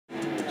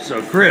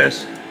So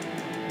Chris,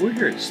 we're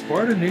here at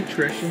Sparta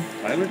Nutrition,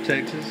 Tyler,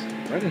 Texas,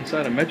 right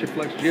inside of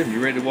METROFLEX gym.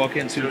 You ready to walk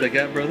in and see what they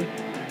got, brother?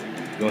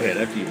 Go ahead,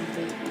 after you.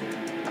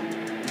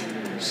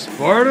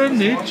 Sparta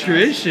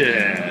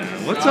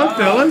Nutrition. What's up,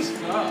 fellas?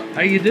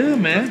 How you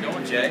doing, man? How's it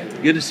going, Jay?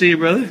 Good to see you,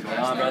 brother.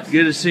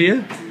 Good to see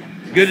you.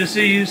 Good to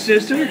see you,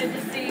 sister. Good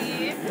to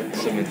see you.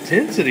 Some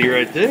intensity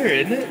right there,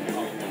 isn't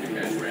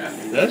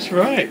it? That's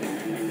right.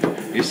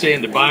 You're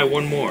saying to buy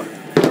one more.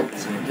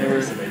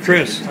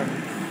 Chris,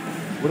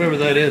 whatever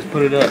that is,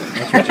 put it up.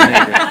 That's what you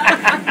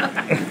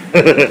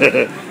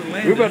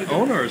need. We're about to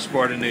own our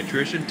Sparta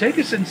Nutrition. Take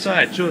us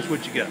inside. Show us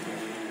what you got.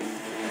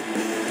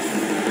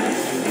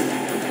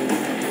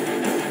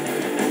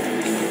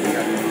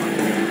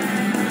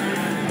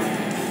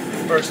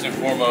 First and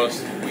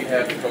foremost, we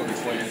have the Troup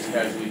Twins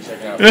casually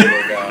checking out the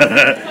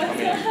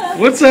workout.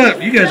 What's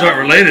up? You guys aren't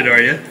related,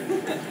 are you?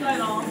 Not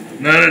at all.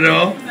 Not at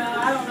all? No,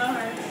 I don't know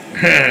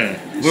her.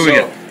 What we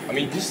got? I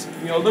mean, just,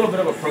 a little bit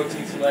of a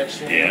protein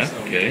selection. Yeah,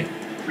 some okay.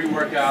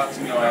 Pre-workouts,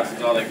 amino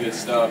acids, all that good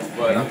stuff.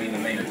 But, I mean, the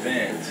main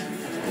event,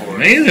 of course,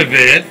 Main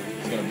event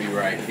is going to be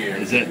right here.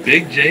 is that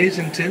Big J's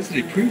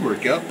Intensity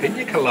Pre-Workout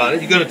Pina Colada.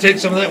 You going to take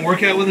some of that and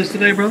work out with us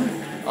today, brother?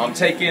 I'm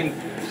taking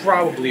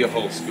probably a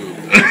whole scoop.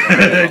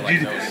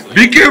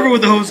 Be careful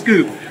with the whole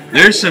scoop.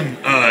 There's some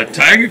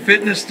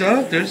TigerFitness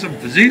stuff. There's some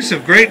Physiques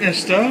of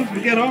Greatness stuff.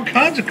 We got all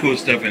kinds of cool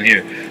stuff in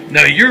here.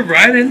 Now, you're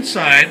right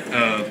inside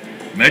of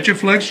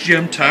METROFLEX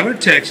Gym, Tyler,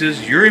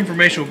 Texas. Your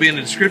information will be in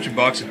the description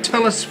box. And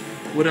tell us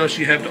what else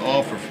you have to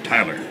offer for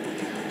Tyler.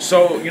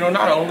 So,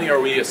 not only are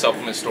we a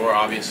supplement store,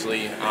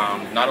 obviously,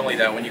 not only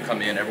that, when you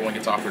come in, everyone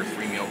gets offered a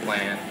free meal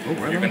plan. Oh,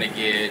 right. You're going to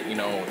get,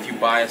 if you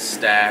buy a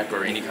stack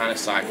or any kind of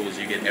cycles,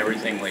 you get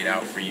everything laid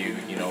out for you,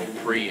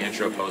 pre,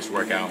 intro,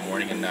 post-workout,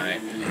 morning and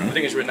night.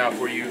 Everything is written out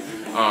for you.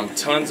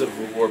 Tons of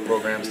reward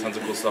programs, tons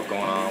of cool stuff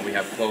going on. We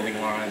have clothing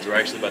lines. We're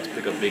actually about to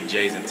pick up Big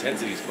J's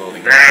Intensity's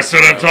clothing line. That's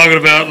what I'm talking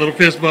about. Little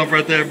fist bump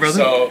right there, brother.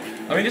 So,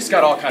 it's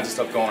got all kinds of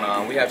stuff going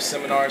on. We have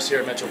seminars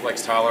here at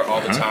METROFLEX Tyler all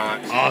the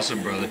time.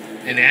 Awesome, brother.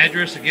 And the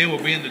address, again,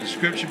 will be in the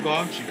description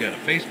box. You've got a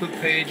Facebook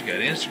page, you got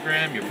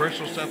Instagram, your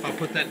personal stuff. I'll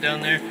put that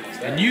down there.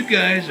 And you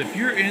guys, if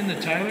you're in the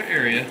Tyler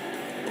area,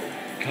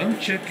 come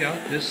check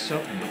out this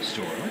supplement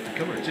store. I like the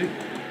color, too.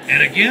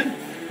 And again,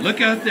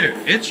 look out there.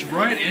 It's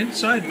right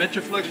inside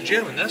METROFLEX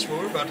Gym, and that's where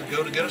we're about to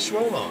go to get a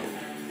swole on.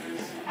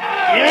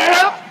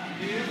 Yeah!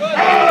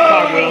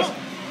 5 wheels.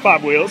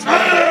 5 wheels.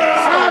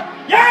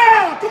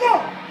 Yeah! Come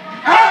on!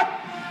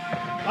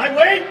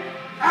 Lightweight.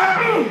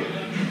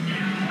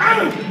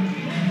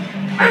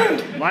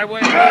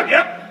 Lightweight.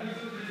 Yep.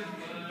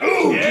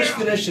 Ooh, just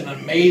finished an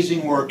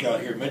amazing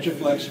workout here at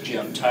METROFLEX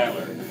Gym,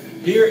 Tyler.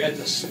 Here at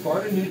the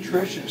Sparta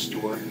Nutrition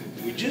store.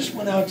 We just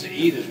went out to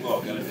eat as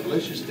well. Got a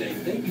delicious day.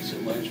 Thank you so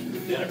much for the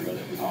dinner, brother.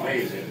 It was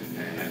amazing.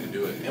 I had to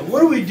do it. And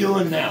what are we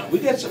doing now? We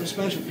got something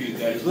special for you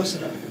guys.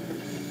 Listen up.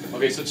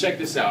 Okay, so check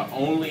this out.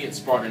 Only at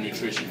Sparta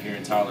Nutrition here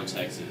in Tyler,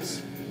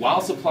 Texas.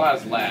 While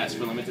supplies last,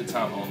 for limited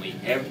time only,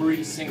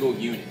 every single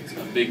unit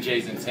of Big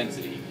J's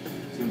Intensity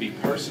is going to be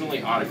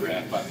personally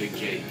autographed by Big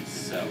J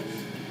himself.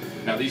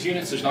 Now, these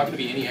units, there's not going to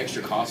be any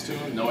extra cost to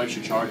them, no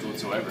extra charge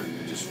whatsoever.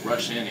 Just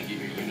rush in and get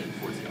your unit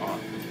before it's gone.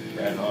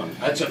 Right on.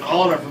 That's an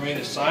honor for me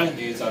to sign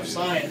these. I've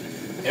signed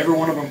every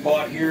one of them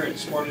bought here at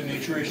Sparta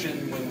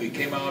Nutrition when we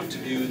came out to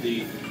do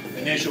the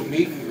initial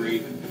meet and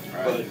greet.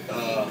 Right.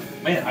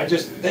 But, man, I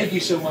just thank you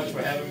so much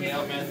for having me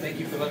out, man. Thank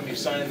you for letting me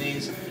sign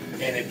these.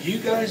 And if you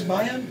guys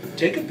buy them,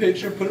 take a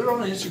picture, put it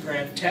on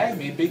Instagram, tag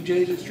me, Big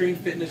J's Extreme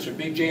Fitness or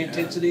Big J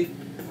Intensity,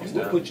 and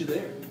we'll put you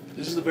there.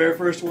 This is the very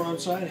first one I'm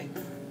signing.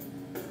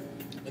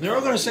 And they're all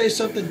going to say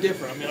something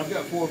different. I mean, I've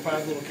got 4 or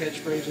 5 little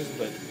catchphrases,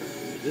 but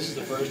this is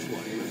the first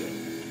one. Here we go.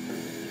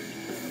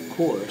 Of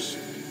course,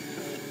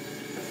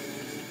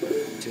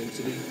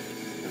 intensity.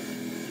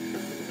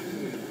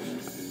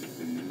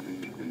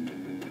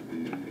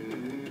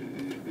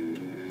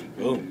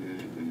 Boom.